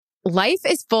Life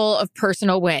is full of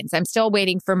personal wins. I'm still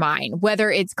waiting for mine.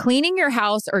 Whether it's cleaning your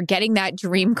house or getting that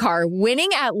dream car, winning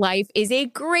at life is a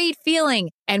great feeling.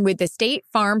 And with the State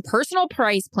Farm Personal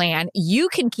Price Plan, you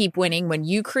can keep winning when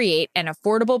you create an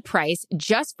affordable price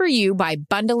just for you by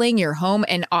bundling your home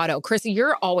and auto. Krista,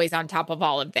 you're always on top of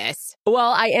all of this.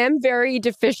 Well, I am very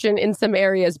deficient in some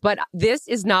areas, but this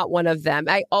is not one of them.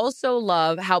 I also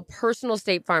love how personal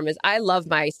State Farm is. I love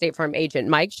my State Farm agent,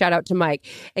 Mike. Shout out to Mike.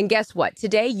 And guess what?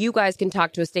 Today, you guys can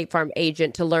talk to a State Farm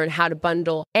agent to learn how to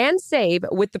bundle and save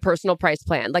with the Personal Price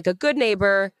Plan. Like a good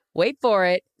neighbor, wait for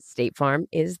it, State Farm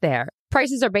is there.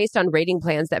 Prices are based on rating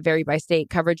plans that vary by state.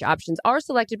 Coverage options are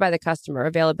selected by the customer.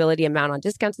 Availability, amount on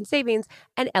discounts and savings,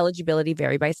 and eligibility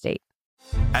vary by state.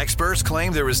 Experts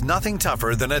claim there is nothing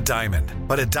tougher than a diamond.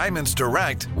 But at Diamonds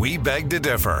Direct, we beg to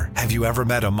differ. Have you ever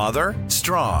met a mother?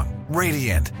 Strong,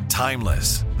 radiant,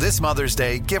 timeless. This Mother's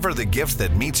Day, give her the gift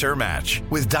that meets her match.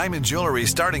 With diamond jewelry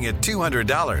starting at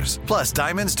 $200. Plus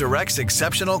Diamonds Direct's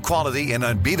exceptional quality and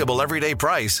unbeatable everyday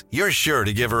price, you're sure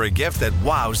to give her a gift that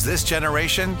wows this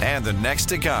generation and the next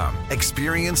to come.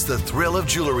 Experience the thrill of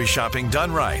jewelry shopping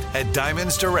done right at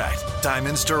Diamonds Direct.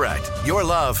 Diamonds Direct. Your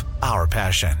love, our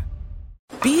passion.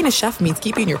 Being a chef means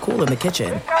keeping your cool in the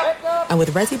kitchen. And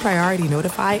with Resi Priority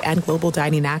Notify and Global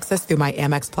Dining Access through my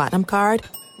Amex Platinum card,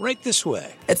 right this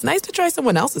way. It's nice to try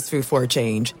someone else's food for a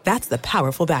change. That's the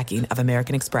powerful backing of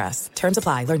American Express. Terms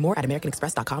apply. Learn more at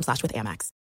americanexpress.com/withAmex.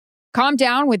 Calm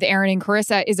Down with Aaron and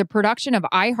Carissa is a production of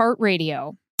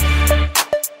iHeartRadio.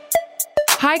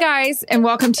 Hi, guys, and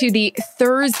welcome to the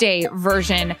Thursday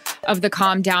version of the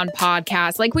Calm Down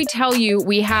podcast. Like we tell you,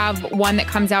 we have one that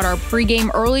comes out our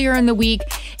pregame earlier in the week.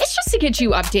 It's just to get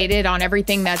you updated on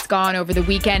everything that's gone over the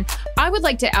weekend. I would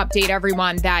like to update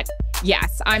everyone that,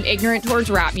 yes, I'm ignorant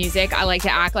towards rap music. I like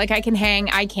to act like I can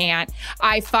hang. I can't.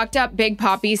 I fucked up Big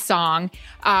Papi's song.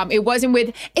 It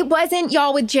wasn't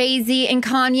y'all with Jay-Z and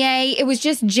Kanye. It was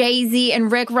just Jay-Z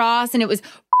and Rick Ross, and it was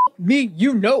me,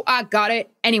 you know I got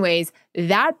it. Anyways,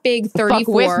 that big 34. Fuck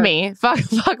with me.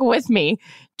 Fuck with me.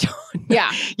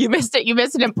 Yeah. You missed it. You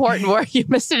missed an important word. You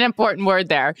missed an important word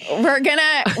there. We're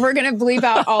gonna bleep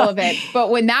out all of it. But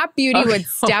when that beauty would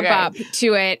step up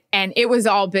to it and it was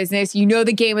all business, you know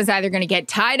the game was either gonna get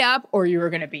tied up or you were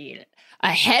gonna be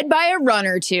ahead by a run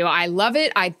or two. I love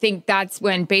it. I think that's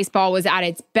when baseball was at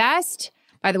its best.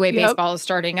 By the way, baseball is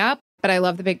starting up. But I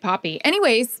love the Big Papi.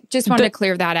 Anyways, just wanted to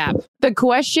clear that up. The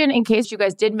question, in case you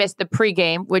guys did miss the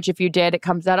pregame, which if you did, it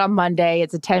comes out on Monday.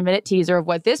 It's a 10-minute teaser of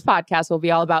what this podcast will be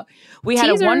all about. We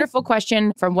had a wonderful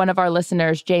question from one of our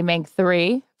listeners,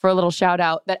 JMank3, for a little shout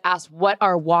out, that asked what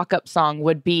our walk-up song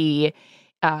would be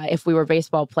if we were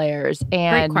baseball players.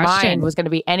 And mine was going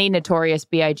to be any Notorious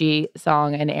B.I.G.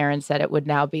 song. And Aaron said it would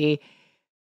now be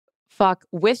Fuck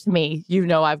With Me. You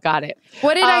know I've got it.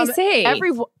 What did I say?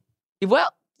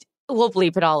 We'll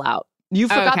bleep it all out. You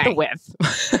forgot the with.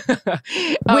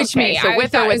 Which me? So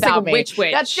with or without me. Which?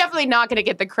 That's definitely not going to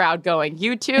get the crowd going.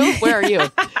 You two, where are you?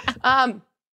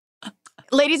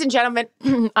 Ladies and gentlemen,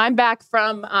 I'm back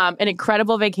from an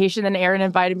incredible vacation that Aaron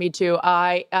invited me to.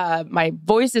 My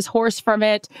voice is hoarse from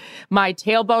it. My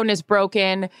tailbone is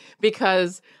broken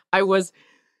because I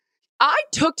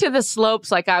took to the slopes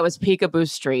like I was Peekaboo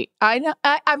Street. I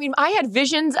mean, I had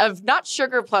visions of not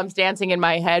Sugar Plums dancing in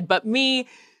my head, but me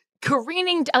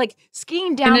careening, like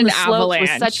skiing down the slopes with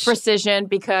such precision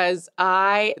because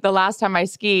the last time I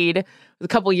skied was a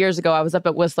couple years ago. I was up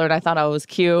at Whistler and I thought I was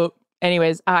cute.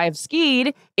 Anyways, I've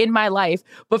skied in my life,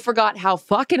 but forgot how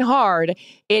fucking hard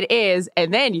it is.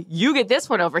 And then you get this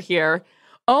one over here.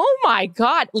 Oh my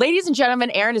God. Ladies and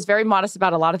gentlemen, Erin is very modest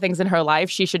about a lot of things in her life.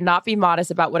 She should not be modest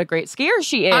about what a great skier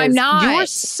she is. I'm not.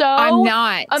 I'm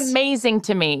not. Amazing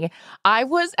to me. I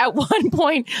was, at one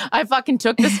point, I fucking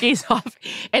took the skis off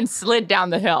and slid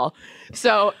down the hill.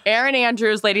 So Erin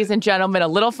Andrews, ladies and gentlemen, a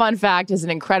little fun fact, is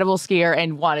an incredible skier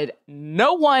and wanted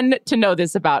no one to know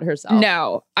this about herself.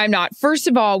 No, I'm not. First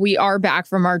of all, we are back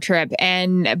from our trip.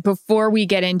 And before we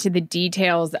get into the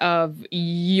details of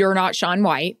You're Not Shaun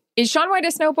White, is Shaun White a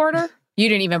snowboarder? You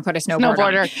didn't even put a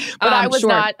snowboarder on. But I was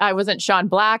not. I wasn't Shaun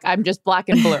Black. I'm just black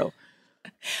and blue.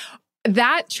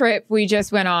 That trip we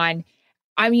just went on,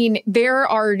 I mean, there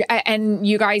are, and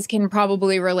you guys can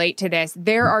probably relate to this,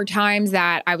 there are times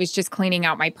that I was just cleaning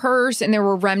out my purse and there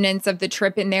were remnants of the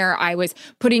trip in there. I was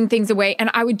putting things away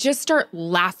and I would just start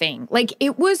laughing. Like,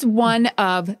 it was one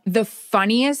of the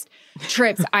funniest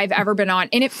trips I've ever been on.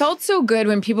 And it felt so good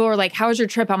when people were like, how was your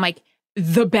trip? I'm like,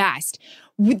 the best.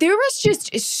 There was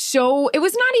just it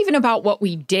was not even about what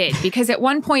we did, because at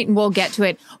one point, and we'll get to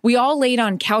it, we all laid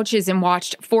on couches and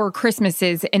watched 4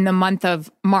 Christmases in the month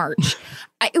of March.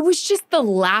 it was just the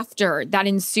laughter that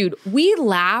ensued. We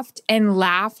laughed,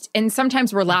 and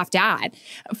sometimes we're laughed at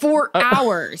for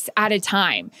hours at a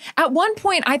time. At one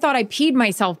point, I thought I peed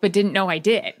myself, but didn't know I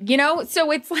did,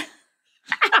 So it's like,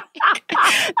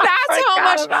 that's how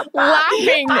much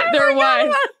laughing there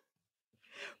was.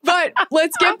 But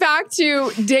let's get back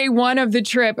to day one of the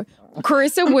trip.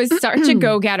 Carissa was such a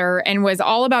go-getter and was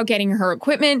all about getting her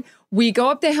equipment. We go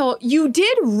up the hill. You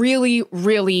did really,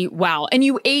 really well. And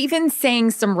you even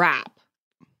sang some rap.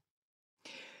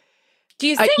 Do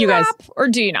you sing rap or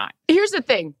do you not? Here's the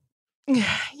thing.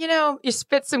 You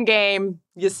spit some game,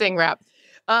 you sing rap.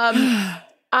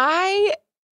 I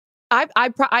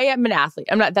am an athlete.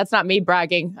 That's not me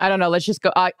bragging. I don't know. Let's just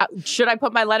go. Should I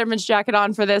put my Letterman's jacket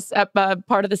on for this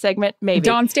part of the segment? Maybe.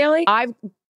 Dawn Staley? I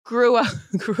grew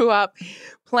up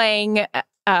playing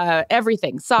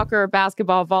everything: soccer,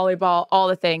 basketball, volleyball, all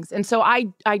the things. And so I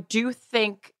do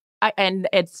think, and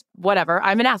it's whatever,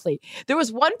 I'm an athlete. There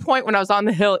was one point when I was on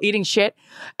the hill eating shit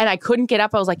and I couldn't get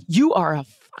up. I was like, you are a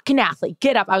fucking athlete.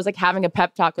 Get up. I was like having a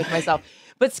pep talk with myself.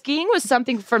 But skiing was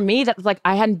something for me that was like,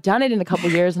 I hadn't done it in a couple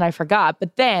of years and I forgot.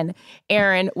 But then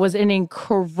Erin was an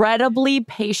incredibly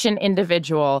patient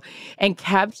individual and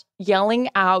kept yelling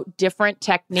out different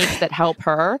techniques that help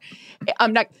her.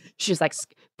 She's like,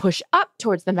 push up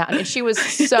towards the mountain. And she was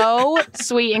so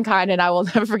sweet and kind. And I will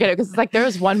never forget it because it's like, there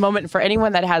was one moment for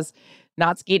anyone that has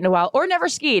not skied in a while or never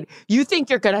skied, you think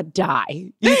you're going to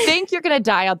die. You think you're going to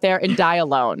die out there and die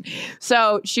alone.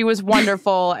 So she was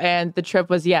wonderful. And the trip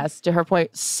was, yes, to her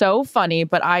point, so funny.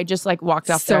 But I just like walked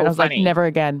off there and I was like, never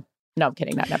again. No, I'm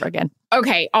kidding. Not never again.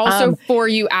 Okay. Also, for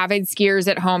you avid skiers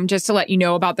at home, just to let you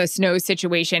know about the snow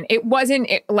situation, it wasn't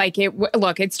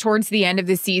look, it's towards the end of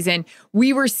the season.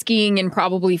 We were skiing in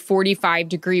probably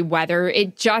 45-degree weather.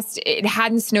 It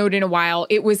hadn't snowed in a while.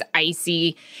 It was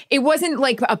icy. It wasn't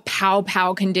like a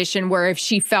pow condition where if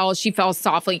she fell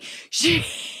softly.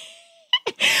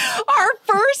 Our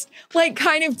first,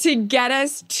 kind of to get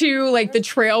us to the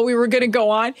trail we were going to go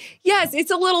on. Yes, it's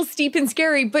a little steep and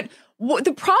scary, but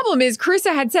the problem is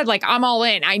Carissa had said, I'm all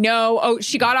in. I know. Oh,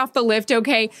 she got off the lift.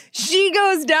 Okay. She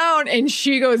goes down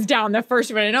the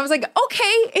first one. And I was like,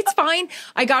 okay, it's fine.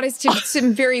 I got us to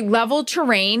some very level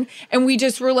terrain and we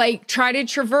just were try to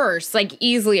traverse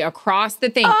easily across the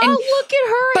thing. Oh, and look at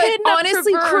her. But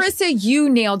honestly, Carissa, you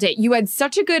nailed it. You had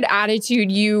such a good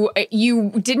attitude. You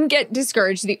didn't get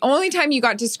discouraged. The only time you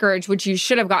got discouraged, which you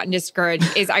should have gotten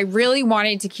discouraged, is I really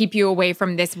wanted to keep you away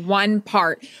from this one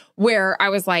part where I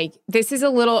was like, this is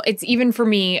it's even for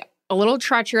me, a little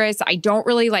treacherous. I don't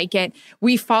really like it.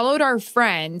 We followed our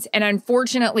friends and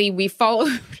unfortunately we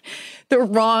followed the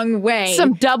wrong way.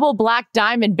 Some double black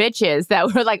diamond bitches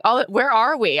that were like, oh, where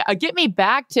are we? Get me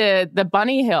back to the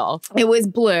bunny hill. It was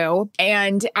blue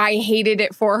and I hated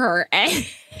it for her. And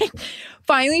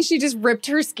finally, she just ripped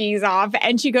her skis off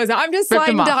and she goes, I'm just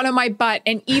sliding down on my butt.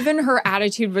 And even her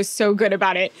attitude was so good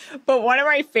about it. But one of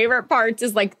my favorite parts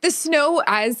is the snow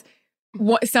as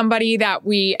somebody that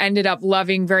we ended up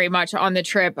loving very much on the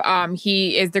trip.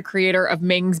 He is the creator of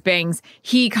Ming's Bangs.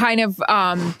 He kind of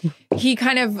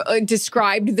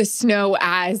described the snow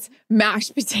as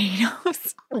mashed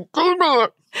potatoes.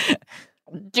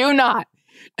 Do not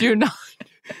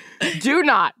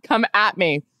come at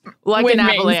me like with an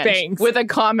avalanche with a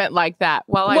comment like that.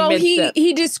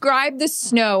 He described the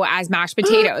snow as mashed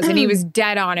potatoes and he was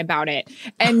dead on about it.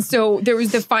 And so there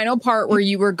was the final part where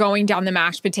you were going down the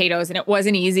mashed potatoes and it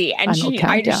wasn't easy. And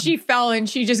she fell and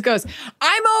she just goes,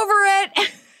 I'm over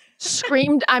it.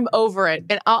 Screamed, I'm over it.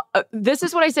 And this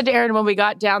is what I said to Erin when we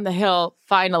got down the hill,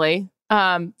 finally,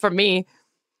 for me.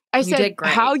 I said,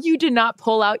 how you did not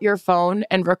pull out your phone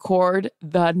and record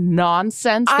the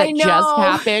nonsense that just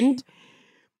happened.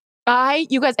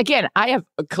 You guys, again, I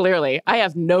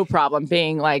have no problem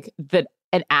being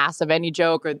an ass of any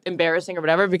joke or embarrassing or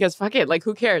whatever, because fuck it,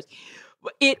 who cares?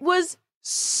 It was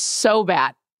so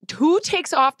bad. Who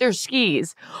takes off their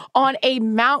skis on a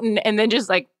mountain and then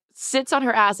just sits on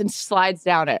her ass and slides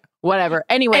down it? Whatever.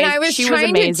 Anyway, and I was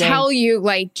trying to tell you,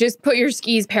 just put your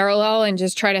skis parallel and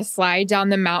just try to slide down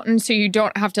the mountain so you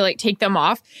don't have to take them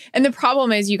off. And the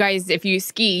problem is, you guys, if you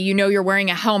ski, you're wearing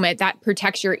a helmet that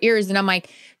protects your ears. And I'm like,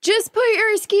 just put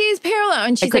your skis parallel.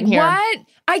 And she's like, what?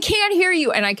 I can't hear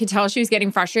you. And I could tell she was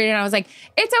getting frustrated. And I was like,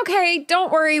 it's okay.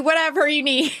 Don't worry. Whatever you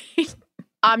need.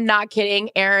 I'm not kidding.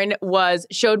 Erin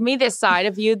showed me this side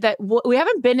of you that we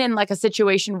haven't been in a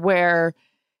situation where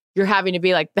you're having to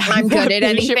be like, I'm good at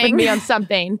anything. Me on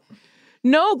something.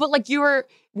 No, but you were,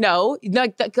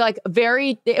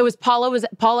 very, it was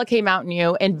Paula came out in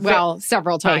you and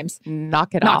several times.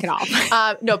 Knock it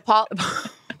off. No,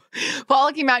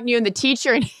 Paula came out and you, and the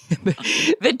teacher and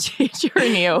the teacher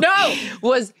and you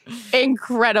was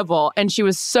incredible. And she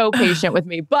was so patient with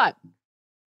me. But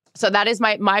so that is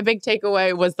my big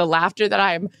takeaway was the laughter that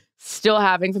I'm still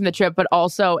having from the trip, but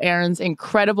also Erin's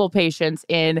incredible patience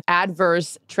in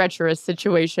adverse, treacherous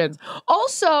situations.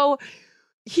 Also,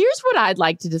 here's what I'd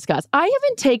like to discuss. I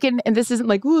haven't taken, and this isn't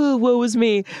like, whoa, woe was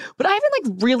me, but I haven't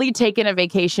like really taken a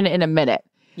vacation in a minute.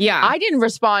 Yeah. I didn't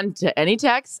respond to any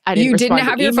texts. You didn't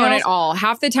have your phone at all.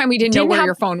 Half the time we didn't know where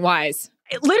your phone was.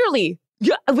 Literally.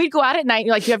 We'd go out at night and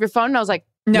you're like, you have your phone? And I was like,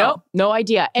 nope, no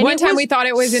idea. And one time we thought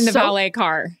it was in the valet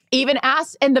car. Even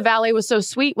asked, and the valet was so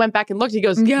sweet, went back and looked. He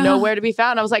goes, nowhere to be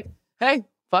found. I was like, hey,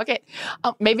 fuck it.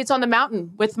 Maybe it's on the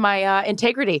mountain with my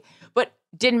integrity. But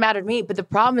didn't matter to me. But the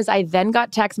problem is I then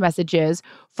got text messages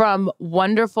from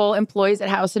wonderful employees at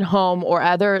House and Home or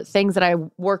other things that I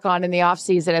work on in the off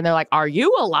season. And they're like, are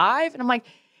you alive? And I'm like,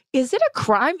 is it a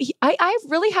crime? I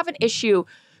really have an issue.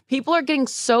 People are getting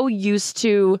so used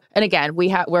to, and again,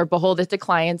 we're beholden to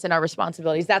clients and our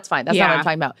responsibilities. That's fine. That's not what I'm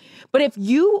talking about. But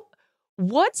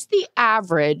what's the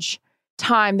average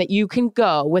time that you can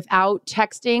go without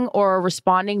texting or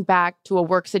responding back to a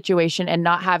work situation and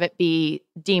not have it be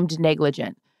deemed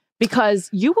negligent? Because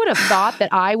you would have thought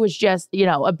that I was just,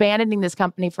 abandoning this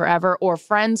company forever or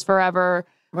friends forever.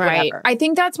 Right. Whatever. I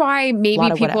think that's why maybe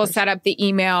people set up the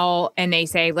email and they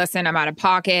say, listen, I'm out of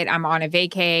pocket. I'm on a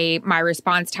vacay. My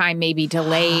response time may be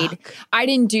delayed. I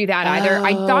didn't do that either.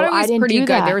 I thought it was pretty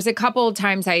good. There was a couple of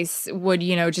times I would,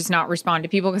 just not respond to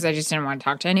people because I just didn't want to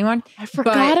talk to anyone. I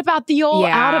forgot about the old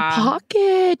out of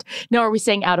pocket. No, are we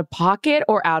saying out of pocket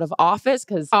or out of office?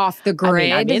 Because off the grid.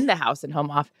 I'm in the House and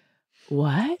Home office.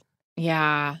 What?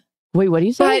 Yeah. Wait, what do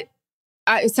you say?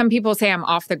 Some people say I'm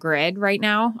off the grid right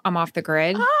now. I'm off the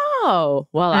grid. Oh,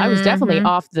 well, I was definitely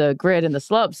off the grid in the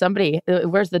slope. Somebody,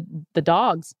 where's the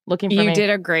dogs looking for me? You did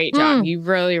a great job. You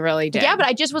really, really did. Yeah, but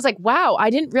I just was like, wow, I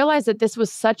didn't realize that this was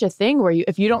such a thing where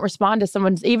if you don't respond to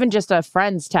someone's, even just a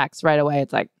friend's text right away,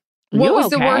 it's like, what was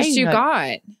the worst you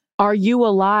got? Are you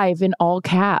alive in all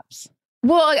caps?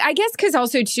 Well, I guess because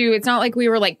also, too, it's not like we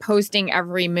were like posting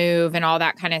every move and all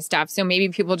that kind of stuff. So maybe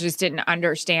people just didn't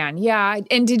understand. Yeah.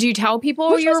 And did you tell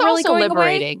people you were really going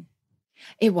liberating? Away?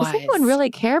 It was. Does anyone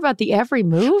really care about the every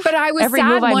move? But I was every sad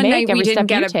move one make, night we didn't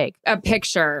get a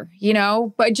picture,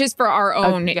 but just for our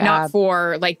own, not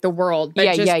for like the world,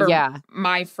 but just for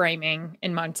my framing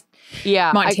in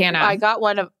Montana. I got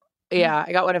one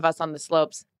of us on the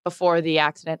slopes before the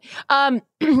accident.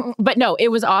 But no, it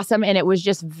was awesome. And it was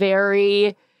just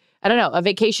very, I don't know, a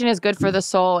vacation is good for the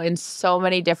soul in so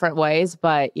many different ways.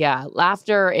 But yeah,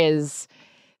 laughter is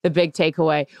the big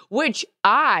takeaway, which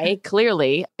I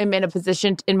clearly am in a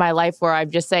position in my life where I'm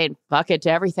just saying, fuck it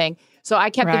to everything. So I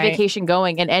kept the vacation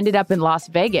going and ended up in Las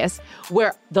Vegas,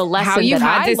 where the lesson how you that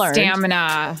had I the learned,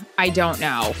 stamina, I don't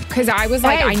know. Because I was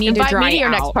like, I need to dry me to your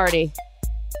out. next party.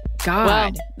 God.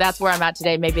 Well, that's where I'm at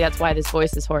today. Maybe that's why this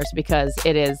voice is hoarse, because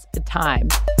it is time.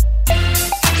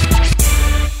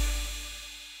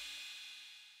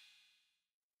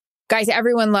 Guys,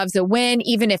 everyone loves a win,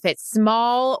 even if it's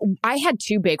small. I had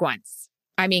 2 big ones.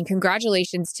 I mean,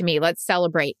 congratulations to me. Let's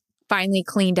celebrate. Finally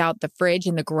cleaned out the fridge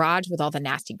in the garage with all the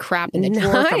nasty crap in the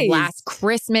drawer from last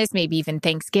Christmas, maybe even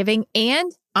Thanksgiving.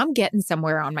 And I'm getting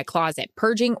somewhere on my closet.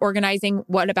 Purging, organizing.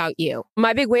 What about you?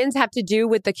 My big wins have to do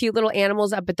with the cute little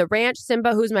animals up at the ranch.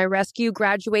 Simba, who's my rescue,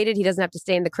 graduated. He doesn't have to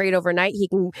stay in the crate overnight. He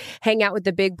can hang out with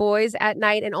the big boys at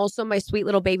night. And also my sweet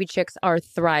little baby chicks are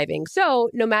thriving. So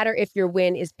no matter if your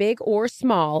win is big or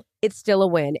small, it's still a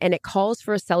win. And it calls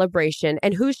for a celebration.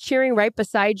 And who's cheering right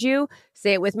beside you?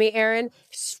 Say it with me, Erin.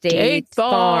 State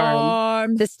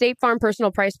Farm. The State Farm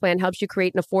Personal Price Plan helps you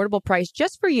create an affordable price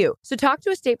just for you. So talk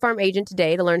to a State Farm agent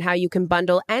today to learn how you can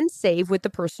bundle and save with the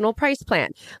Personal Price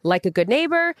Plan. Like a good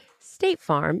neighbor, State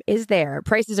Farm is there.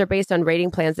 Prices are based on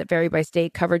rating plans that vary by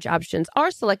state. Coverage options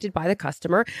are selected by the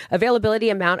customer. Availability,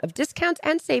 amount of discounts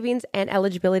and savings, and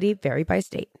eligibility vary by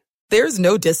state. There's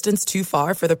no distance too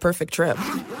far for the perfect trip.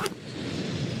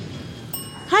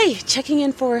 Hi, checking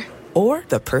in for... Or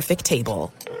the perfect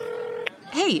table.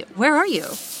 Hey, where are you?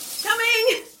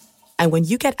 Coming! And when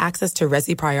you get access to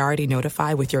Resi Priority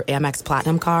Notify with your Amex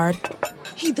Platinum card...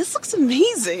 Hey, this looks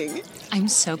amazing. I'm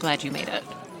so glad you made it.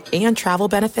 And travel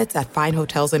benefits at fine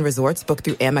hotels and resorts booked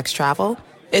through Amex Travel,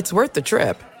 it's worth the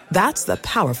trip. That's the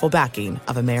powerful backing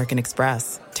of American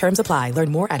Express. Terms apply.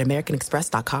 Learn more at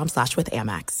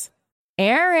americanexpress.com/withAmex.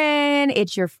 Erin,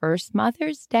 it's your first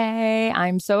Mother's Day.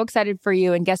 I'm so excited for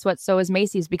you. And guess what? So is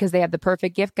Macy's, because they have the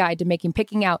perfect gift guide to making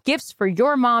picking out gifts for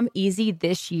your mom easy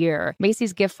this year.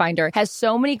 Macy's Gift Finder has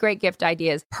so many great gift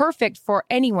ideas, perfect for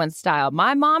anyone's style.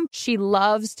 My mom, she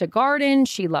loves to garden.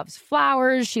 She loves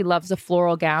flowers. She loves a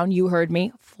floral gown. You heard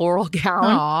me, floral gown.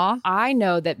 Aww. I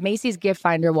know that Macy's Gift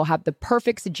Finder will have the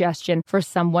perfect suggestion for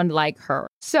someone like her.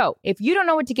 So if you don't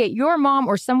know what to get your mom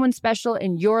or someone special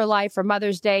in your life for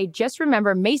Mother's Day, just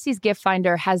remember Macy's Gift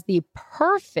Finder has the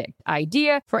perfect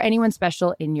idea for anyone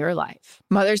special in your life.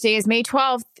 Mother's Day is May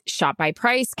 12th. Shop by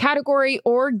price, category,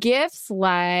 or gifts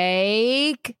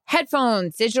like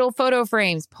headphones, digital photo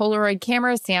frames, Polaroid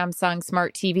camera, Samsung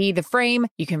Smart TV, the frame.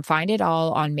 You can find it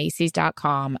all on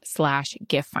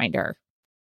Macys.com/gift finder.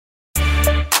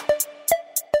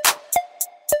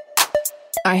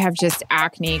 I have just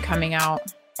acne coming out.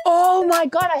 Oh my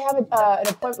God, I have an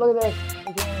appointment. Look at this.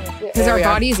 Because our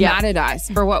body's mad at us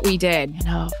for what we did. I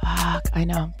know, fuck, I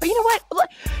know. But you know what? Look,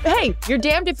 hey, you're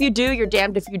damned if you do, you're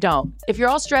damned if you don't. If you're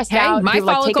all stressed out, my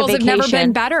follicles have never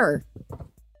been better.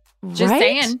 Just Right?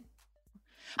 saying.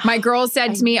 My girls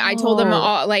said to me, I told them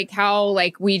all, how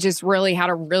we just really had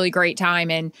a really great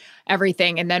time and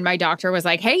everything. And then my doctor was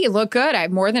like, hey, you look good. I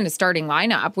have more than a starting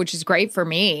lineup, which is great for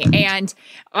me. And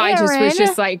I just was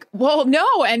just like, well, no.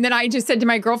 And then I just said to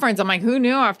my girlfriends, I'm like, who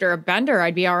knew after a bender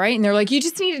I'd be all right? And they're like, you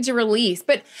just needed to release.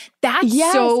 But that's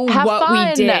so what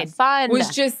we did.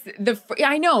 Was just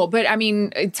I know, but I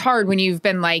mean, it's hard when you've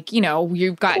been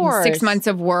you've gotten 6 months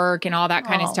of work and all that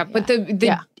kind of stuff. But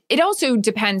it also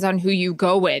depends on who you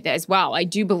go with as well. I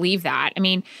do believe that. I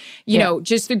mean, you know,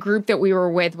 just the group that we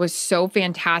were with was so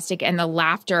fantastic. And the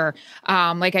laughter,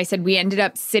 like I said, we ended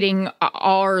up sitting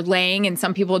or laying, and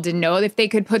some people didn't know if they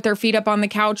could put their feet up on the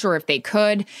couch or if they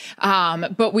could.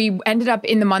 But we ended up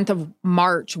in the month of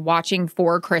March watching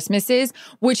 4 Christmases,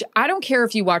 which I don't care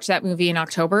if you watch that movie in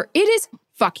October. It is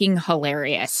fucking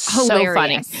hilarious. So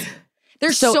funny.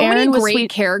 There's so many great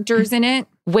characters in it.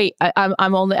 Wait,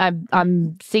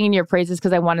 I'm singing your praises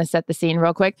because I want to set the scene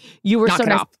real quick. You were so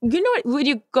nice. You know what? When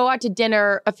you go out to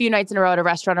dinner a few nights in a row at a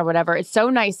restaurant or whatever, it's so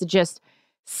nice to just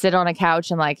sit on a couch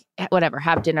and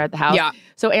have dinner at the house. Yeah.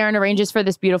 So Erin arranges for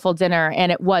this beautiful dinner,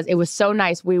 and it was so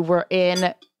nice. We were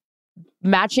in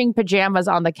matching pajamas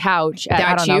on the couch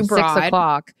at 6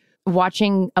 o'clock,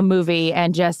 watching a movie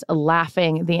and just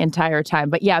laughing the entire time.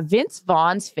 But yeah, Vince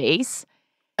Vaughn's face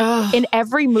in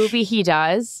every movie he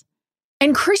does.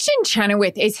 And Kristen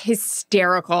Chenoweth is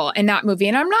hysterical in that movie.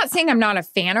 And I'm not saying I'm not a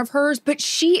fan of hers, but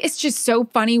she is just so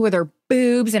funny with her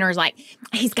boobs and her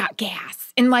he's got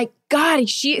gas. And God,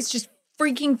 she is just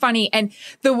freaking funny. And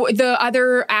the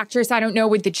other actress, I don't know,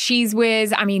 with the Cheese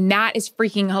Whiz, I mean, that is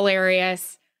freaking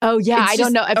hilarious. Oh, yeah. I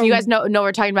don't know. If you guys know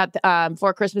we're talking about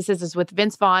 4 Christmases is with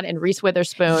Vince Vaughn and Reese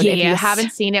Witherspoon. Yes. If you haven't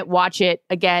seen it, watch it.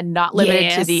 Again, not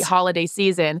limited to the holiday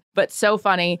season, but so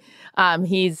funny.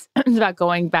 He's about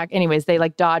going back. Anyways, they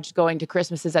dodged going to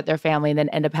Christmases at their family and then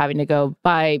end up having to go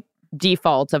by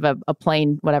default of a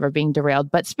plane, whatever, being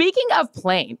derailed. But speaking of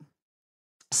plane,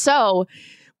 so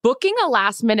booking a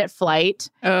last minute flight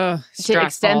to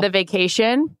extend the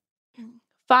vacation,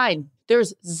 fine.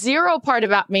 There's zero part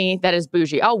about me that is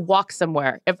bougie. I'll walk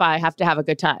somewhere if I have to have a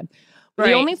good time. Right.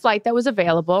 The only flight that was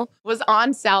available was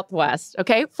on Southwest.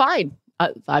 Okay, fine.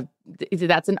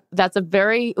 That's a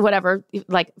very whatever,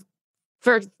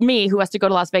 for me who has to go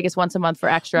to Las Vegas once a month for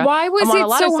extra. Why was it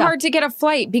so hard to get a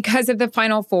flight? Because of the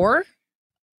Final Four?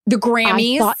 The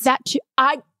Grammys? I thought that too.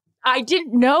 I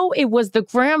didn't know it was the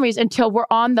Grammys until we're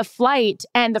on the flight,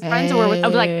 and the friends were with. I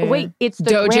was like, "Wait, it's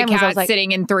the Doja Grammys." Cat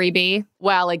sitting in 3B.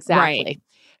 Well, exactly. Right.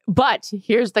 But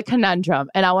here's the conundrum,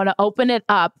 and I want to open it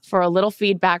up for a little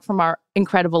feedback from our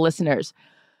incredible listeners.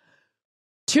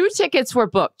 2 tickets were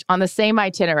booked on the same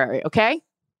itinerary. Okay,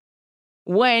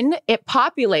 when it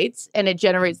populates and it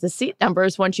generates the seat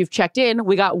numbers once you've checked in,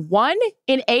 we got one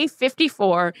in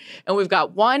A54 and we've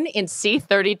got one in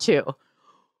C32.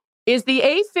 Is the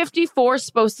A54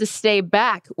 supposed to stay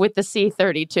back with the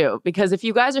C32? Because if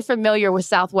you guys are familiar with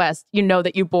Southwest, you know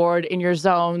that you board in your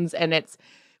zones, and it's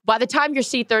by the time you're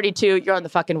C32, you're on the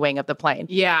fucking wing of the plane.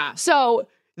 Yeah. So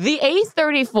the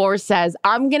A34 says,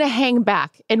 I'm going to hang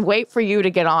back and wait for you to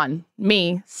get on.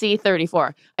 Me,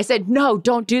 C34. I said, no,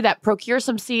 don't do that. Procure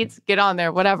some seats, get on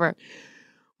there, whatever.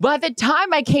 By the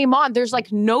time I came on, there's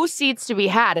no seats to be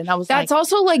had. And I was That's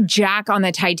also like Jack on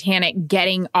the Titanic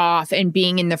getting off and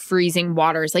being in the freezing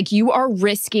waters. You are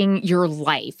risking your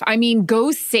life. I mean,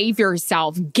 go save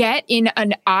yourself. Get in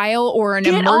an aisle or an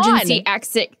emergency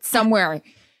exit somewhere.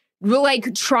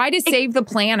 Try to save the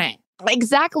planet.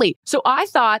 Exactly. So I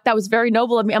thought that was very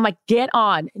noble of me. I'm like, get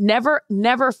on. Never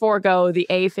forego the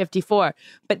A54.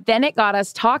 But then it got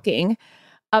us talking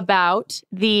about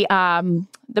the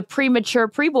premature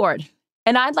pre-board.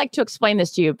 And I'd like to explain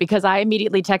this to you because I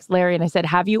immediately text Larry and I said,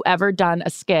 have you ever done a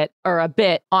skit or a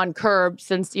bit on Curb,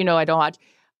 since, you know, I don't watch,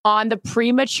 on the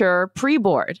premature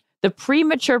pre-board? The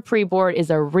premature pre-board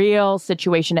is a real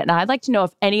situation. And I'd like to know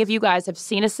if any of you guys have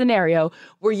seen a scenario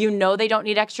where you know they don't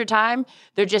need extra time.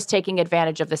 They're just taking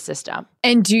advantage of the system.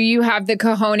 And do you have the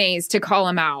cojones to call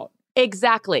them out?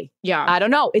 Exactly. Yeah. I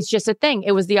don't know. It's just a thing.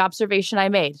 It was the observation I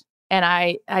made. And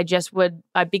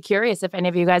I'd be curious if any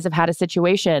of you guys have had a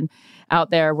situation out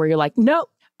there where you're like, no.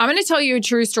 I'm going to tell you a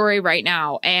true story right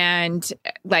now. And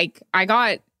like, I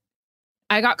got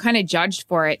kind of judged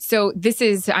for it. So this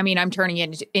is, I mean, I'm turning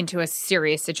it into a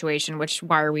serious situation, which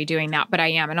why are we doing that? But I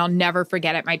am, and I'll never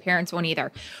forget it. My parents won't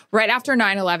either. Right after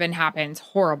 9/11 happens,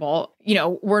 horrible. You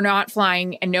know, we're not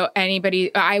flying and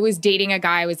I was dating a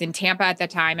guy, I was in Tampa at the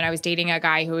time, and I was dating a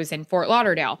guy who was in Fort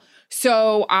Lauderdale.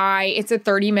 So it's a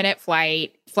 30-minute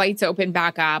flight. Flights open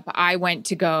back up. I went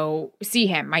to go see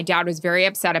him. My dad was very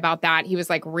upset about that. He was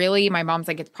like, really? My mom's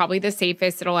like, it's probably the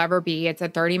safest it'll ever be. It's a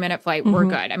 30-minute flight. We're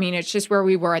good. I mean, it's just where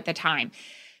we were at the time.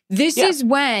 This is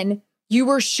when you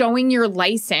were showing your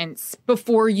license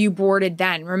before you boarded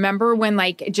then. Remember when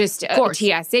like just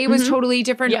TSA was totally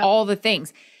different, all the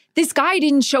things. This guy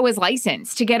didn't show his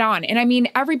license to get on. And I mean,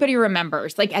 everybody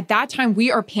remembers, like at that time we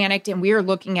are panicked and we are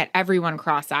looking at everyone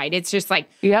cross-eyed. It's just like,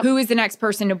 who is the next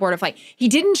person to board a flight? He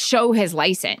didn't show his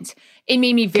license. It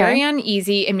made me very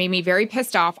uneasy. It made me very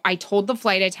pissed off. I told the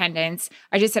flight attendants,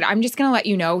 I just said, I'm just going to let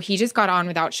you know, he just got on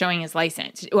without showing his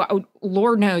license.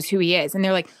 Lord knows who he is. And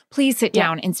they're like, please sit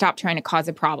down and stop trying to cause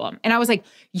a problem. And I was like,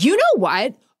 you know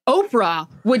what? Oprah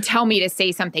would tell me to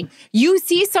say something. You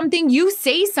see something, you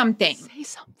say something. Say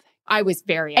something. I was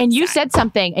very upset. And you said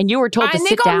something and you were told to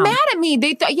sit down. And they got mad at me.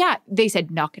 They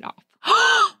said, knock it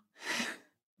off.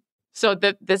 So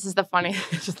this is the funny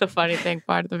thing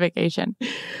part of the vacation.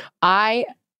 I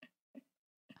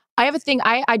have a thing.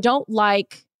 I don't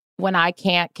like when I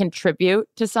can't contribute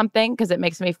to something because it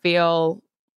makes me feel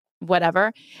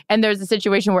whatever. And there's a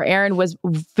situation where Erin was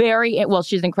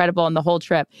she's incredible on the whole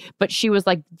trip, but she was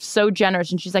like so generous.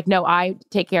 And she's like, no, I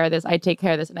take care of this. I take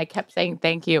care of this. And I kept saying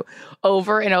thank you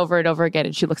over and over and over again.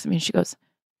 And she looks at me and she goes,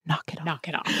 knock it off. Knock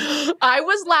it off. I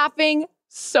was laughing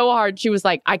so hard. She was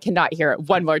like, I cannot hear it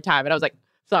one more time. And I was like,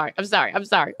 I'm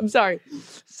sorry.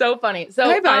 So funny. So,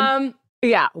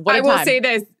 what I will say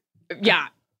this. Yeah.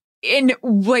 And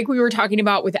like we were talking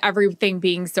about with everything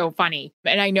being so funny.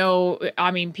 And I know, I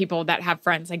mean, people that have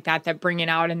friends like that bring it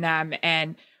out in them.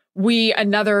 And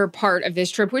another part of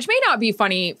this trip, which may not be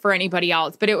funny for anybody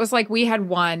else, but it was like we had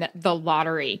won the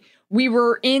lottery. We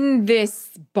were in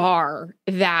this bar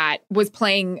that was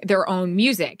playing their own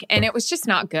music and it was just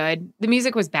not good. The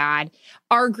music was bad.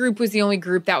 Our group was the only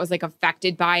group that was like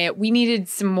affected by it. We needed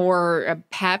some more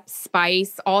pep,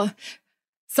 spice, all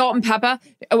salt and pepper.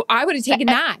 I would have taken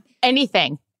that.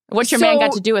 Anything. What's your man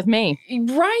got to do with me?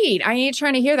 Right. I ain't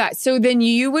trying to hear that. So then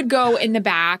you would go in the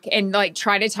back and like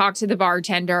try to talk to the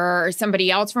bartender or somebody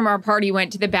else from our party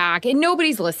went to the back and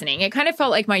nobody's listening. It kind of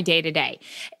felt like my day to day.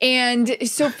 And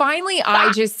so finally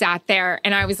I just sat there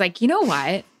and I was like, you know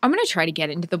what? I'm going to try to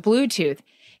get into the Bluetooth.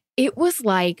 It was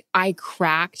like I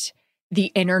cracked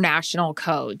the international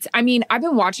codes. I mean, I've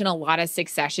been watching a lot of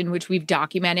Succession, which we've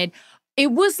documented.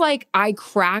 It was like I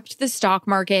cracked the stock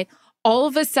market. All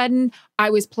of a sudden, I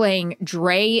was playing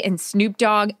Dre and Snoop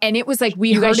Dogg, and it was like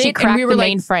we heard it, and we were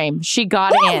like, mainframe. She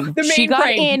got in. She got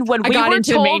in when we were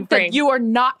told that you are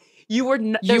not.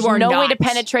 There's no way to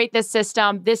penetrate this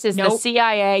system. This is the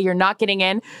CIA. You're not getting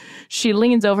in. She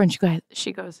leans over and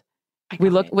she goes.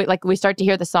 We start to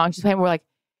hear the song she's playing. We're like,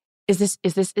 is this?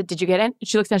 Did you get in?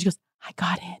 She looks down. She goes, I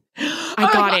got in.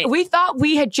 I got it. We thought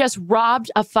we had just robbed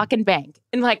a fucking bank.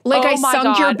 And like I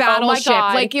sunk your battleship.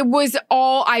 Like it was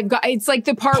all I've got. It's like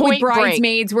the part with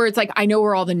Bridesmaids where it's like, I know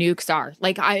where all the nukes are.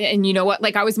 Like and you know what?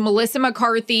 Like I was Melissa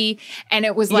McCarthy and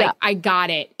it was like, I got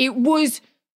it. It was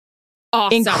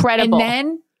awesome. Incredible. And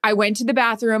then I went to the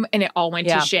bathroom and it all went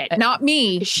to shit. Not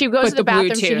me. She goes to the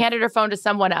bathroom. Bluetooth. She handed her phone to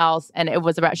someone else and it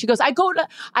was about, she goes, I go to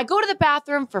the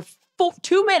bathroom for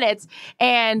 2 minutes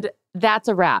and that's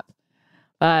a wrap.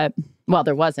 Well,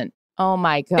 there wasn't. Oh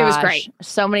my gosh. It was great.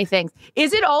 So many things.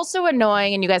 Is it also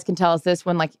annoying, and you guys can tell us this,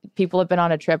 when like people have been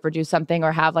on a trip or do something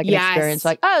or have like an experience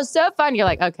like, oh, so fun. You're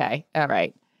like, okay, all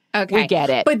right. Okay. We get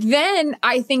it. But then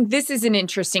I think this is an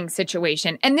interesting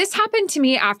situation. And this happened to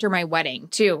me after my wedding,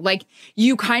 too. Like,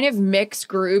 you kind of mix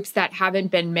groups that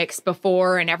haven't been mixed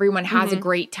before, and everyone has a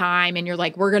great time. And you're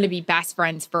like, we're going to be best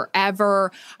friends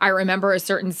forever. I remember a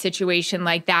certain situation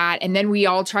like that. And then we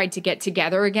all tried to get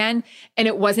together again, and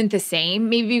it wasn't the same.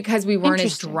 Maybe because we weren't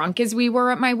as drunk as we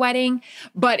were at my wedding.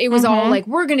 But it was all like,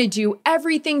 we're going to do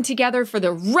everything together for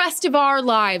the rest of our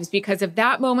lives because of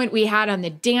that moment we had on the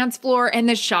dance floor and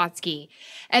the shot ski.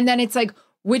 And then it's like,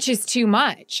 which is too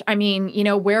much? I mean, you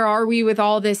know, where are we with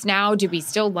all this now? Do we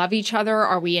still love each other?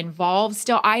 Are we involved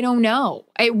still? I don't know.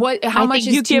 How much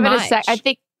is too much?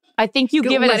 I think you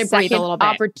give it a second, a little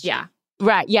bit. Yeah.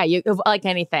 Right. Yeah. You like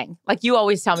anything. Like you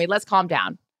always tell me, let's calm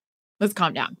down. Let's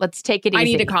calm down. Let's take it easy. I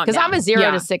need to calm down. Because I'm a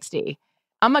 0 to 60.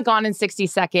 I'm a gone in 60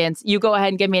 seconds. You go ahead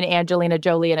and give me an Angelina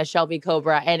Jolie and a Shelby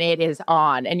Cobra, and it is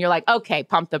on. And you're like, okay,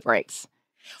 pump the brakes,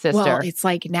 sister. Well, it's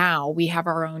like now we have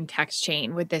our own text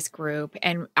chain with this group,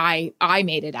 and I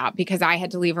made it up because I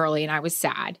had to leave early and I was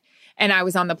sad. And I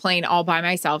was on the plane all by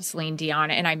myself, Celine Dion,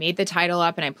 and I made the title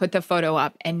up and I put the photo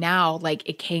up. And now, like,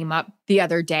 it came up the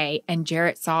other day and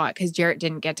Jarrett saw it because Jarrett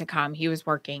didn't get to come. He was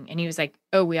working and he was like,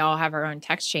 oh, we all have our own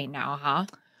text chain now, huh?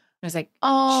 I was like,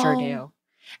 oh, sure do.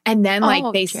 And then, like,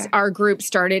 our group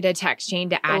started a text chain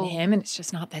to add him, and it's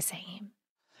just not the same.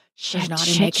 There's not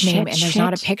a nickname and there's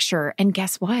not a picture. And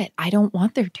guess what? I don't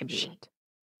want there to be.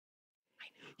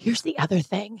 Here's the other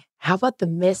thing. How about the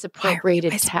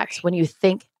misappropriated text when you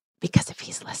think, because if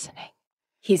he's listening,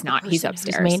 he's not. He's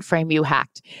upstairs. His mainframe you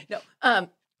hacked. No.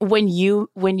 When you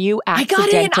I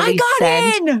accidentally got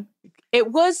in.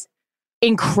 It was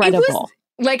incredible. It was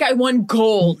like I won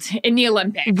gold in the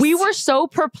Olympics. We were so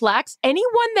perplexed.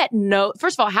 Anyone that knows,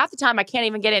 first of all, half the time I can't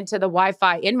even get into the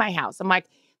Wi-Fi in my house. I'm like,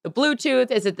 the Bluetooth,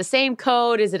 is it the same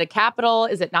code? Is it a capital?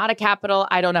 Is it not a capital?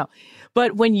 I don't know.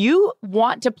 But when you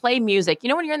want to play music, you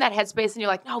know, when you're in that headspace and you're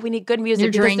like, no, we need good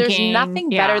music. Because there's nothing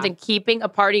better than keeping a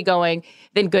party going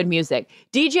than good music.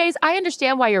 DJs, I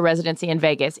understand why your residency in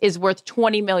Vegas is worth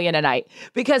 $20 million a night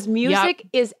because music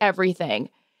is everything.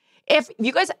 If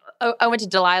you guys, I went to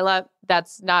Delilah.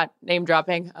 That's not name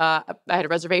dropping. I had a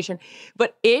reservation,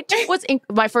 but it was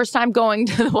my first time going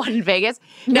to the one in Vegas.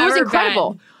 It was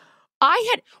incredible.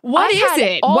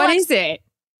 What is it?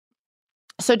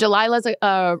 So Delilah's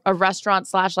a restaurant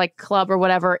 / like club or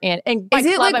whatever. And is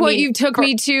it like what you took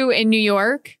me to in New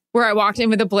York, where I walked in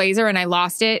with a blazer and I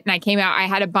lost it and I came out, I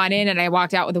had a bun in and I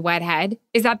walked out with a wet head?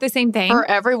 Is that the same thing? For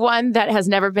everyone that has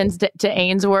never been to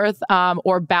Ainsworth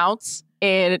or Bounce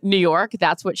in New York,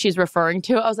 that's what she's referring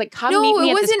to. I was like, come meet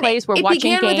me at this place. We're watching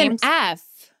games. It began with an F.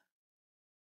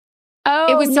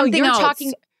 Oh, it was something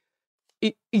else.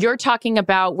 You're talking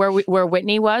about where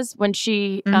Whitney was when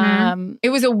she. It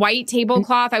was a white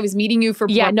tablecloth. I was meeting you for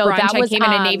brunch. That was, I came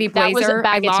in a navy blazer.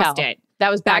 I lost it.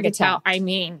 That was Bagatelle. I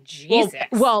mean, Jesus.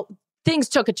 Well, things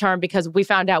took a turn because we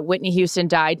found out Whitney Houston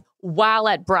died while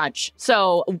at brunch.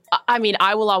 So, I mean,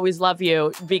 I Will Always Love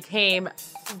You became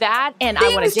that, and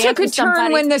I want to dance with somebody. Things took a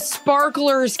turn when the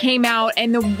sparklers came out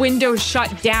and the windows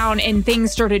shut down and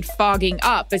things started fogging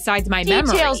up, besides my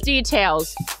memory.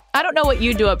 Details. I don't know what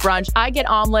you do at brunch. I get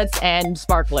omelets and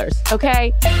sparklers,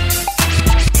 okay?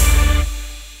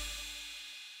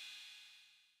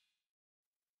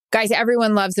 Guys,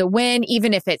 everyone loves a win,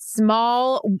 even if it's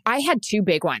small. I had 2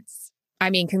 big ones. I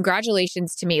mean,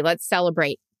 congratulations to me. Let's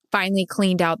celebrate. Finally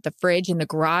cleaned out the fridge in the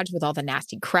garage with all the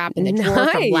nasty crap in the drawer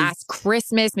from last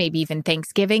Christmas, maybe even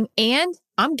Thanksgiving. And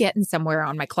I'm getting somewhere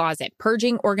on my closet.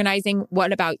 Purging, organizing.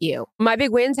 What about you? My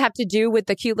big wins have to do with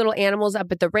the cute little animals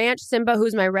up at the ranch. Simba,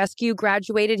 who's my rescue,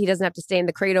 graduated. He doesn't have to stay in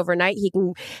the crate overnight. He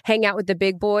can hang out with the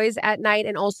big boys at night.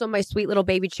 And also my sweet little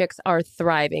baby chicks are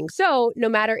thriving. So no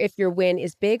matter if your win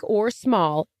is big or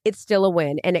small, it's still a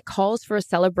win. And it calls for a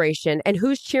celebration. And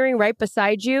who's cheering right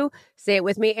beside you? Say it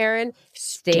with me, Aaron.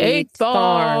 State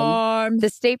Farm. The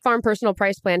State Farm Personal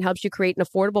Price Plan helps you create an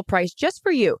affordable price just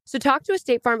for you. So talk to a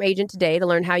State Farm agent today to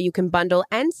learn how you can bundle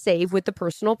and save with the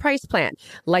Personal Price Plan.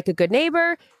 Like a good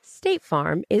neighbor, State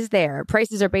Farm is there.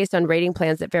 Prices are based on rating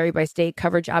plans that vary by state.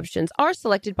 Coverage options are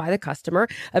selected by the customer.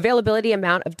 Availability,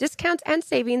 amount of discounts and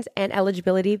savings, and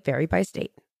eligibility vary by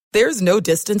state. There's no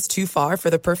distance too far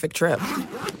for the perfect trip.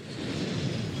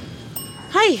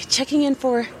 Hi, checking in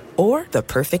for... Or the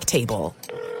perfect table.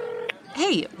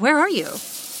 Hey, where are you?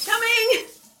 Coming!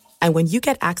 And when you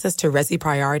get access to Resi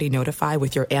Priority Notify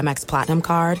with your Amex Platinum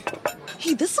card...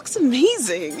 Hey, this looks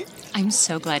amazing. I'm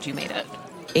so glad you made it.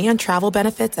 And travel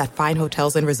benefits at fine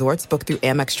hotels and resorts booked through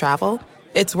Amex Travel,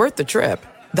 it's worth the trip.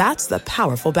 That's the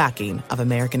powerful backing of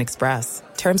American Express.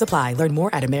 Terms apply. Learn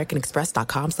more at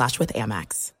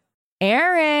americanexpress.com/withAmex.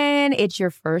 Erin, it's your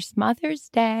first Mother's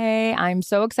Day. I'm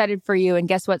so excited for you. And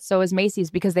guess what? So is Macy's,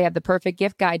 because they have the perfect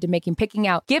gift guide to making picking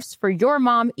out gifts for your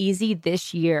mom easy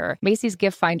this year. Macy's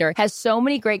Gift Finder has so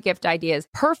many great gift ideas,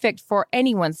 perfect for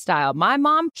anyone's style. My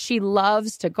mom, she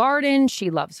loves to garden.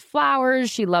 She loves flowers.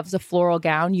 She loves a floral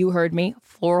gown. You heard me,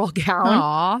 floral gown.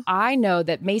 Aw. I know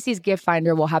that Macy's Gift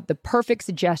Finder will have the perfect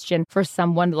suggestion for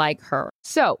someone like her.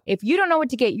 So if you don't know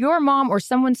what to get your mom or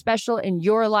someone special in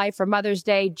your life for Mother's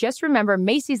Day, just remember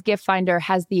Macy's Gift Finder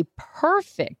has the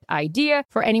perfect idea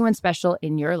for anyone special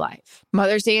in your life.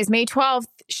 Mother's Day is May 12th.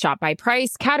 Shop by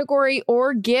price, category,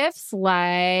 or gifts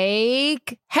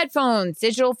like headphones,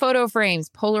 digital photo frames,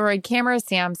 Polaroid camera,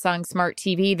 Samsung Smart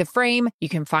TV, the frame. You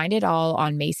can find it all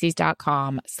on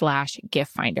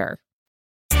Macy's.com/gift finder.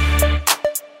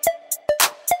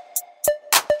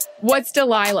 What's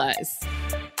Delilah's?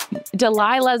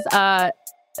 Delilah's,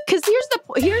 because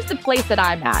here's the place that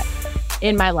I'm at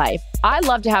in my life. I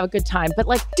love to have a good time, but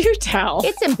like, Do tell.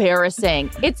 it's embarrassing.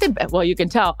 Well, you can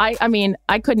tell. I mean,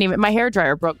 I couldn't even, my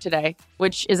hairdryer broke today,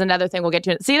 which is another thing we'll get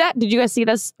to. See that? Did you guys see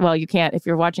this? Well, you can't. If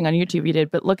you're watching on YouTube, you did,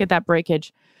 but look at that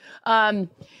breakage. Where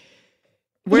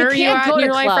are you at in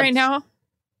your life right now?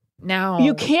 No.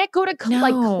 You can't go to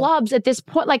like clubs at this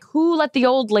point. Like, who let the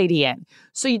old lady in?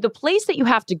 So the place that you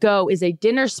have to go is a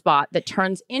dinner spot that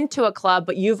turns into a club,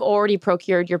 but you've already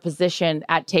procured your position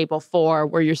at table 4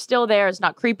 where you're still there. It's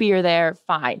not creepy. You're there.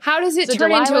 Fine. How does it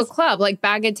turn into a club? Like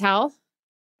Bagatelle?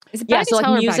 Is it Bagatelle so like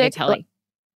or music? Bagatelle?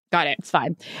 Got it. It's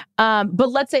fine. But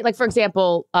let's say, like, for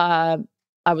example, I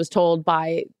was told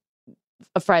by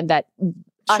a friend that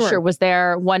Usher was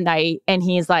there one night and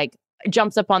he's like,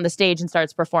 jumps up on the stage and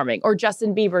starts performing. Or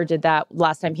Justin Bieber did that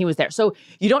last time he was there. So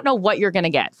you don't know what you're going to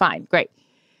get. Fine. Great.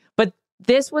 But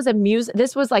this was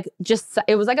this was like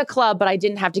it was like a club, but I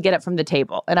didn't have to get up from the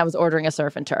table and I was ordering a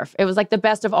surf and turf. It was like the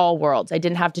best of all worlds. I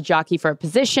didn't have to jockey for a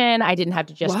position. I didn't have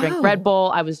to just drink Red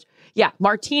Bull.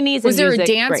 Martinis. Was and there music.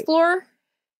 a dance floor?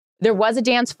 There was a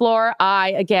dance floor.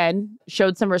 I, again,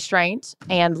 showed some restraint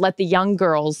and let the young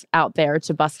girls out there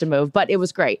to bust a move, but it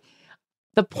was great.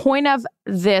 The point of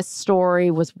this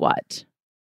story was what?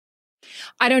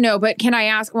 I don't know, but can I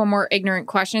ask one more ignorant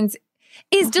question?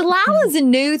 Is Delilah's a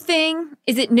new thing?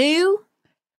 Is it new?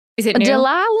 Is it new?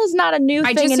 Delilah's not a new thing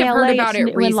in LA. I just have heard about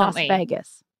it recently. In Las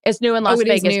Vegas. It's new in Las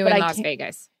Vegas. It is new in Las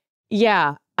Vegas.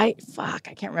 Yeah. I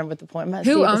can't remember what the point was.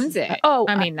 Who owns it? Oh,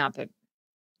 I mean, not that.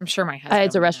 I'm sure my husband.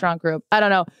 It's a restaurant group. I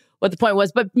don't know what the point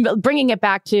was, but bringing it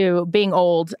back to being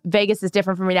old, Vegas is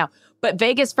different for me now. But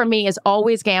Vegas for me is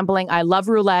always gambling. I love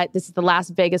roulette. This is the last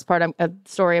Vegas part of a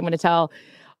story I'm going to tell.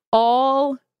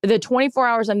 All the 24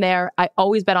 hours I'm there, I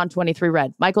always bet on 23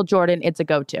 red. Michael Jordan, it's a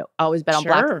go-to. I always bet on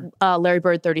black. Larry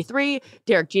Bird 33,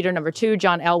 Derek Jeter number 2,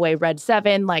 John Elway red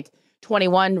 7, like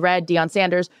 21 red, Deion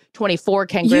Sanders, 24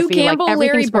 Ken Griffey. You gamble like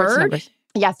Larry Bird? Numbers.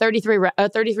 Yeah,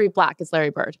 33 black is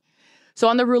Larry Bird. So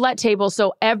on the roulette table,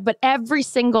 but every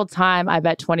single time I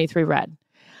bet 23 red.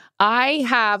 I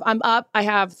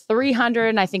have 300,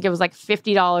 and I think it was like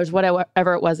 $50,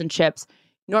 whatever it was in chips.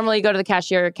 Normally you go to the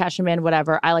cashier, cash them in,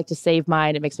 whatever. I like to save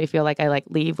mine. It makes me feel like I like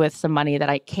leave with some money that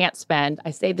I can't spend.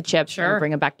 I save the chips and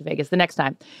bring them back to Vegas the next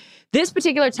time. This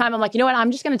particular time, I'm like, you know what?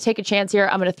 I'm just going to take a chance here.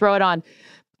 I'm going to throw it on.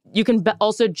 You can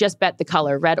also just bet the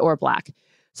color, red or black.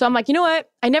 So I'm like, you know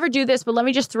what? I never do this, but let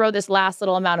me just throw this last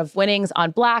little amount of winnings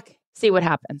on black. See what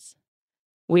happens.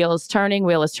 Wheel is turning,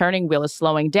 wheel is turning, wheel is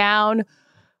slowing down.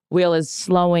 Wheel is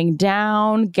slowing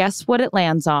down. Guess what it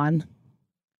lands on?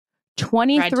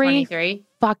 23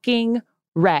 fucking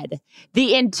red.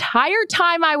 The entire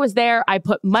time I was there, I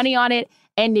put money on it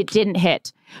and it didn't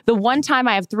hit. The one time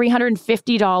I have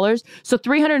 $350. So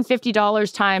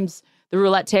 $350 times the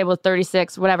roulette table,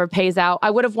 36, whatever pays out. I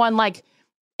would have won like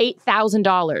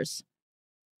 $8,000.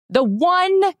 The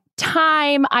one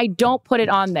time I don't put it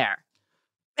on there.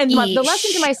 And the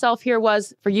lesson to myself here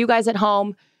was, for you guys at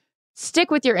home, stick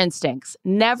with your instincts.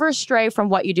 Never stray from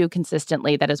what you do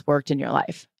consistently that has worked in your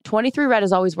life. 23 red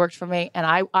has always worked for me, and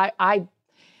I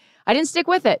didn't stick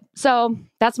with it. So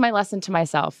that's my lesson to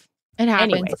myself. It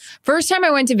happens. Anyways. First time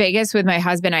I went to Vegas with my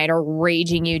husband, I had a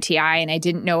raging UTI and I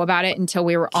didn't know about it until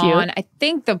we were on, I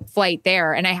think, the flight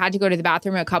there. And I had to go to the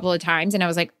bathroom a couple of times. And I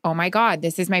was like, oh my God,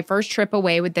 this is my first trip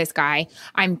away with this guy.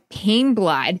 I'm peeing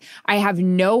blood. I have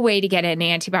no way to get an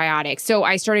antibiotic. So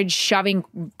I started shoving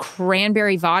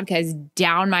cranberry vodkas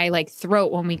down my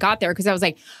throat when we got there. Cause I was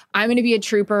like, I'm going to be a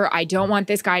trooper. I don't want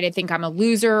this guy to think I'm a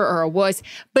loser or a wuss.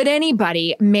 But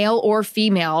anybody, male or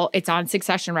female, it's on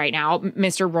Succession right now.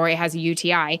 Mr. Roy has a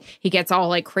UTI. He gets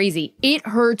all crazy. It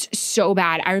hurts so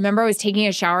bad. I remember I was taking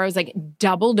a shower. I was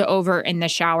doubled over in the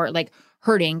shower,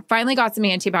 hurting. Finally got some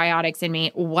antibiotics in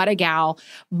me. What a gal.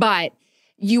 But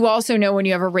you also know when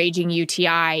you have a raging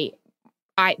UTI,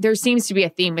 there seems to be a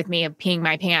theme with me of peeing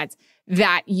my pants,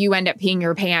 that you end up peeing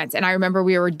your pants. And I remember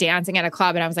we were dancing at a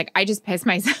club and I was like, I just pissed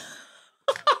myself.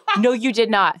 No, you did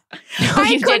not. No,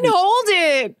 I couldn't hold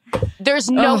it.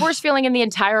 There's no worse feeling in the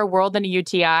entire world than a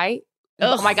UTI.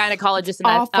 My gynecologist and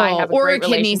I have a great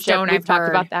kidney relationship. stone. We've talked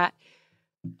about that.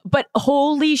 But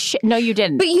holy shit, no, you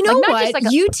didn't. But you know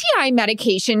what? UTI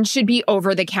medication should be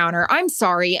over the counter. I'm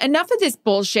sorry. Enough of this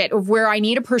bullshit of where I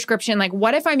need a prescription. Like,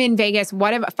 what if I'm in Vegas?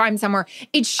 What if I'm somewhere?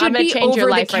 It should be over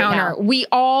the counter. Right, we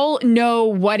all know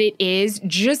what it is.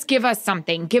 Just give us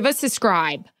something. Give us a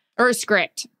scribe or a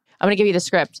script. I'm going to give you the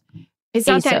script. It's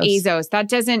not that Azos. That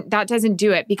doesn't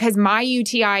do it, because my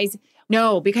UTIs.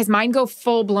 No, because mine go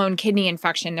full-blown kidney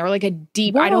infection. They're like a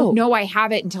deep, I don't know I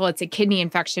have it until it's a kidney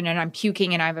infection and I'm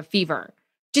puking and I have a fever.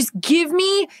 Just give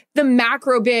me the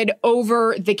Macrobid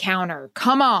over the counter.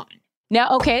 Come on.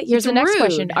 Now, okay, here's the next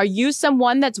question. Are you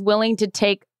someone that's willing to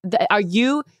take, well,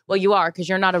 you are, because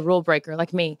you're not a rule breaker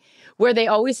like me, where they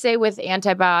always say with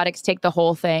antibiotics, take the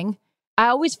whole thing. I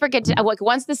always forget to, like,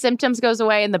 once the symptoms goes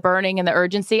away and the burning and the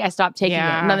urgency, I stop taking it.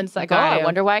 And then it's like, I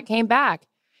wonder why it came back.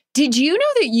 Did you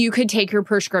know that you could take your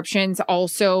prescriptions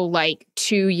also like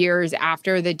 2 years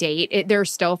after the date? They're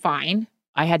still fine.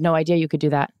 I had no idea you could do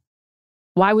that.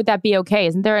 Why would that be okay?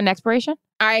 Isn't there an expiration?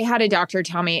 I had a doctor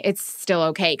tell me it's still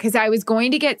okay, because I was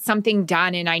going to get something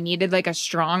done and I needed like a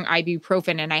strong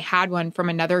ibuprofen, and I had one from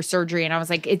another surgery. And I was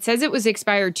like, it says it was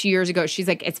expired 2 years ago. She's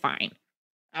like, it's fine.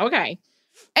 Okay.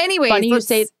 Anyway, funny you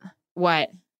say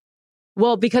what?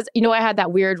 Well, because, I had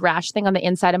that weird rash thing on the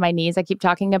inside of my knees I keep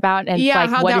talking about. And it's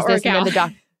like, what is this? And then the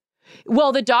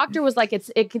doctor, the doctor was like,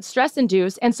 it can stress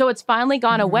induce. And so it's finally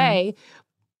gone away.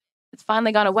 It's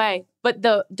finally gone away. But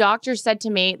the doctor said to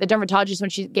me, the dermatologist, when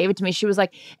she gave it to me, she was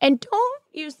like, and don't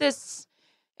use this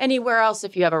anywhere else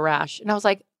if you have a rash. And I was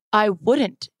like, I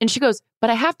wouldn't. And she goes, but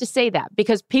I have to say that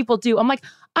because people do. I'm like,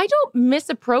 I don't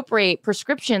misappropriate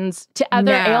prescriptions to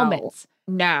other ailments.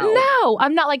 No,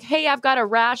 I'm not like, hey, I've got a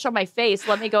rash on my face.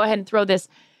 Let me go ahead and throw this.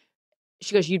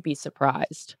 She goes, you'd be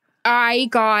surprised.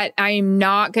 I'm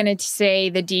not going to say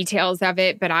the details of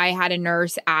it, but I had a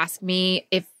nurse ask me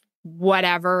if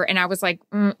whatever. And I was like,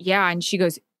 yeah. And she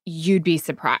goes, you'd be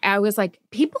surprised. I was like,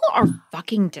 people are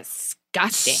fucking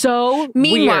disgusting. So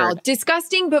meanwhile, weird.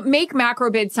 Disgusting, but make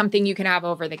Macrobid something you can have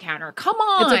over the counter. Come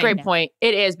on. It's a great point.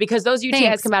 It is, because those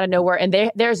UTIs come out of nowhere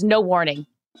and there's no warning.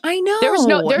 I know.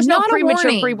 There's no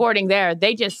premature pre-boarding there.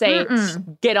 They just say,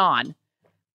 get on.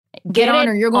 Get on,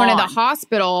 or you're going to the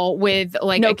hospital with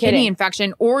like a kidney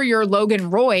infection, or you're Logan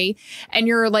Roy and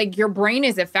you're like, your brain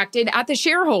is affected at the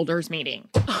shareholders meeting.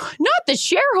 Not the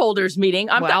shareholders meeting.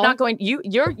 I'm not going.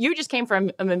 You just came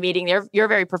from a meeting. You're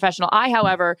very professional. I,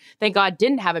 however, thank God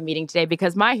didn't have a meeting today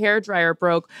because my hair dryer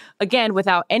broke again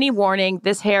without any warning.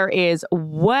 This hair is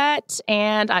wet,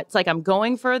 and it's like I'm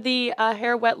going for the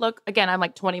hair wet look. Again, I'm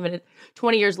like 20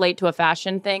 years late to a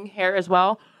fashion thing hair as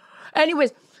well.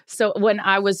 Anyways. So when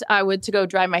I would to go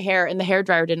dry my hair and the hair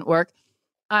dryer didn't work,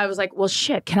 I was like, well,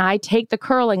 shit, can I take the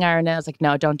curling iron? And I was like,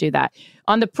 no, don't do that.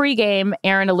 On the pregame,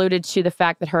 Erin alluded to the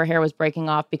fact that her hair was breaking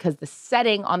off because the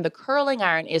setting on the curling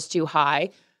iron is too high.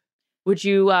 Would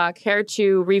you care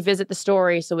to revisit the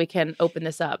story so we can open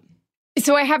this up?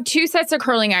 So I have 2 sets of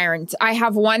curling irons. I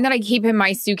have one that I keep in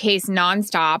my suitcase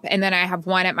nonstop, and then I have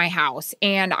one at my house.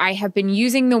 And I have been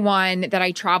using the one that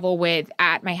I travel with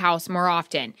at my house more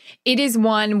often. It is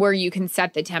one where you can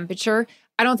set the temperature.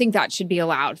 I don't think that should be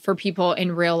allowed for people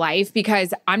in real life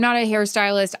because I'm not a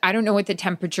hairstylist. I don't know what the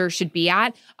temperature should be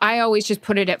at. I always just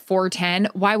put it at 410.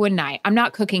 Why wouldn't I? I'm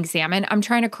not cooking salmon. I'm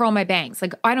trying to curl my bangs.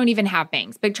 Like, I don't even have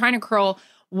bangs, but trying to curl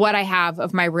what I have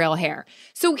of my real hair.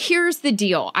 So here's the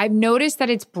deal. I've noticed that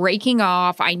it's breaking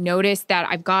off. I noticed that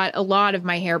I've got a lot of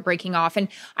my hair breaking off. And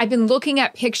I've been looking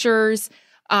at pictures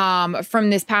from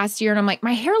this past year, and I'm like,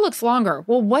 my hair looks longer.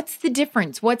 Well, what's the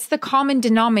difference? What's the common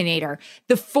denominator?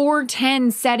 The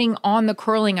 410 setting on the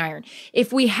curling iron.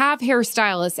 If we have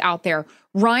hairstylists out there,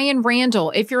 Ryan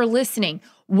Randall, if you're listening,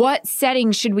 what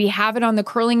setting should we have it on the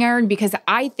curling iron? Because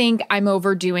I think I'm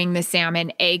overdoing the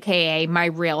salmon, AKA my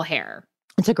real hair.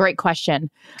 It's a great question.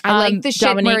 I like the shit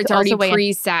Dominique, where it's already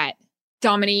preset.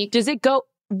 Dominique, does it go?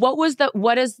 What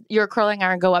does your curling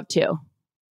iron go up to?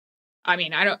 I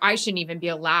mean, I shouldn't even be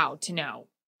allowed to know.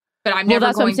 But I'm never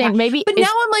that's going what I'm saying. Maybe But now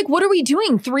I'm like, what are we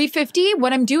doing? 350?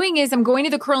 What I'm doing is I'm going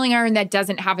to the curling iron that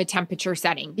doesn't have a temperature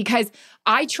setting because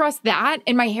I trust that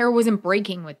and my hair wasn't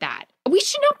breaking with that. We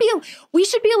should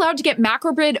be allowed to get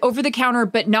Macrobid over the counter,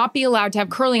 but not be allowed to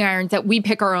have curling irons that we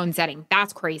pick our own setting.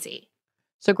 That's crazy.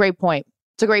 So great point.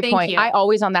 It's a great Thank point. you. I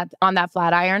always on that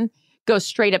flat iron go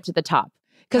straight up to the top.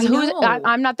 Because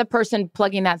I'm not the person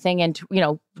plugging that thing in,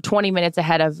 20 minutes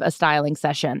ahead of a styling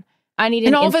session. I need an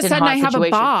and all of a instant sudden hot I have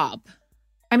situation. a bob.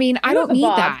 I mean, I don't need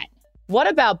that. What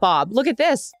about Bob? Look at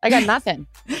this. I got nothing.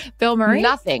 Bill Murray?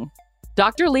 Nothing.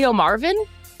 Dr. Leo Marvin?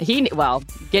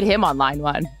 Get him on line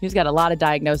one. He's got a lot of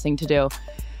diagnosing to do.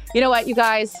 You know what, you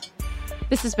guys?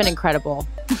 This has been incredible.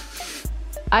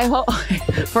 I hope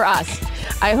for us.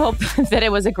 I hope that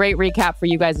it was a great recap for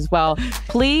you guys as well.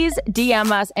 Please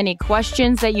DM us any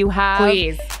questions that you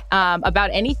have about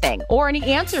anything or any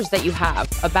answers that you have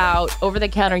about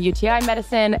over-the-counter UTI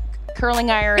medicine,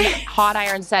 curling iron, hot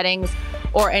iron settings,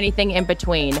 or anything in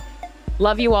between.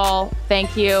 Love you all.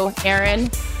 Thank you. Erin,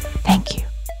 thank you.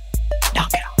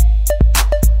 Knock it off.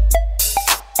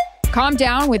 Calm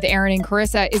Down with Erin and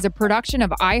Carissa is a production of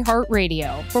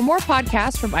iHeartRadio. For more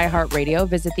podcasts from iHeartRadio,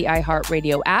 visit the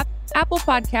iHeartRadio app, Apple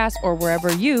Podcasts, or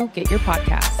wherever you get your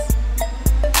podcasts.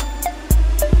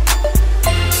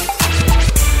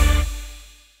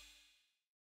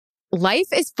 Life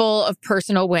is full of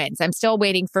personal wins. I'm still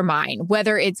waiting for mine.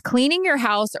 Whether it's cleaning your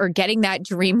house or getting that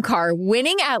dream car,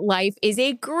 winning at life is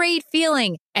a great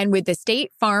feeling. And with the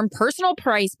State Farm Personal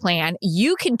Price Plan,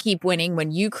 you can keep winning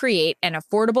when you create an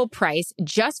affordable price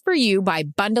just for you by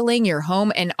bundling your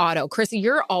home and auto. Krista,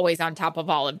 you're always on top of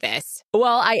all of this.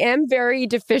 Well, I am very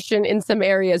deficient in some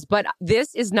areas, but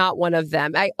this is not one of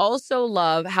them. I also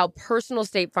love how personal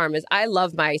State Farm is. I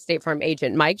love my State Farm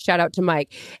agent, Mike. Shout out to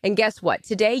Mike. And guess what?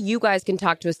 Today, you guys can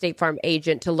talk to a State Farm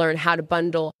agent to learn how to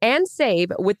bundle and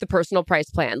save with the Personal Price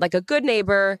Plan. Like a good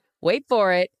neighbor, wait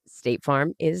for it, State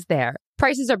Farm is there.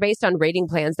 Prices are based on rating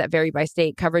plans that vary by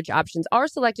state. Coverage options are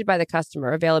selected by the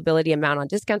customer. Availability, amount on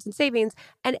discounts and savings,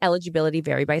 and eligibility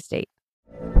vary by state.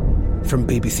 From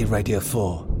BBC Radio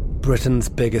 4, Britain's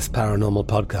biggest paranormal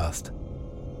podcast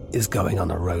is going on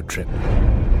a road trip.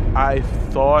 I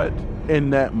thought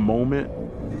in that moment,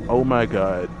 oh my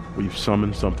God, we've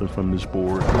summoned something from this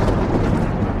board.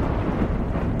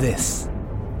 This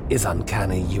is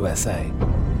Uncanny USA.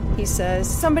 He says,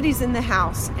 somebody's in the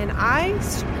house, and I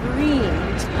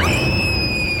screamed.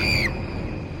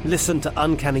 Listen to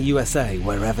Uncanny USA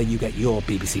wherever you get your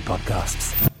BBC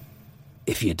podcasts,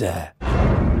 if you dare.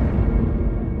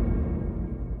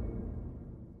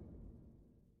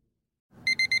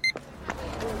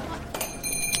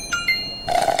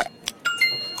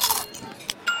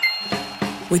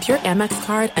 With your Amex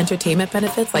card, entertainment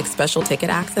benefits like special ticket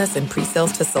access and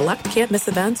pre-sales to select can't-miss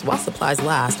events while supplies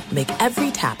last make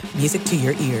every tap music to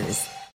your ears.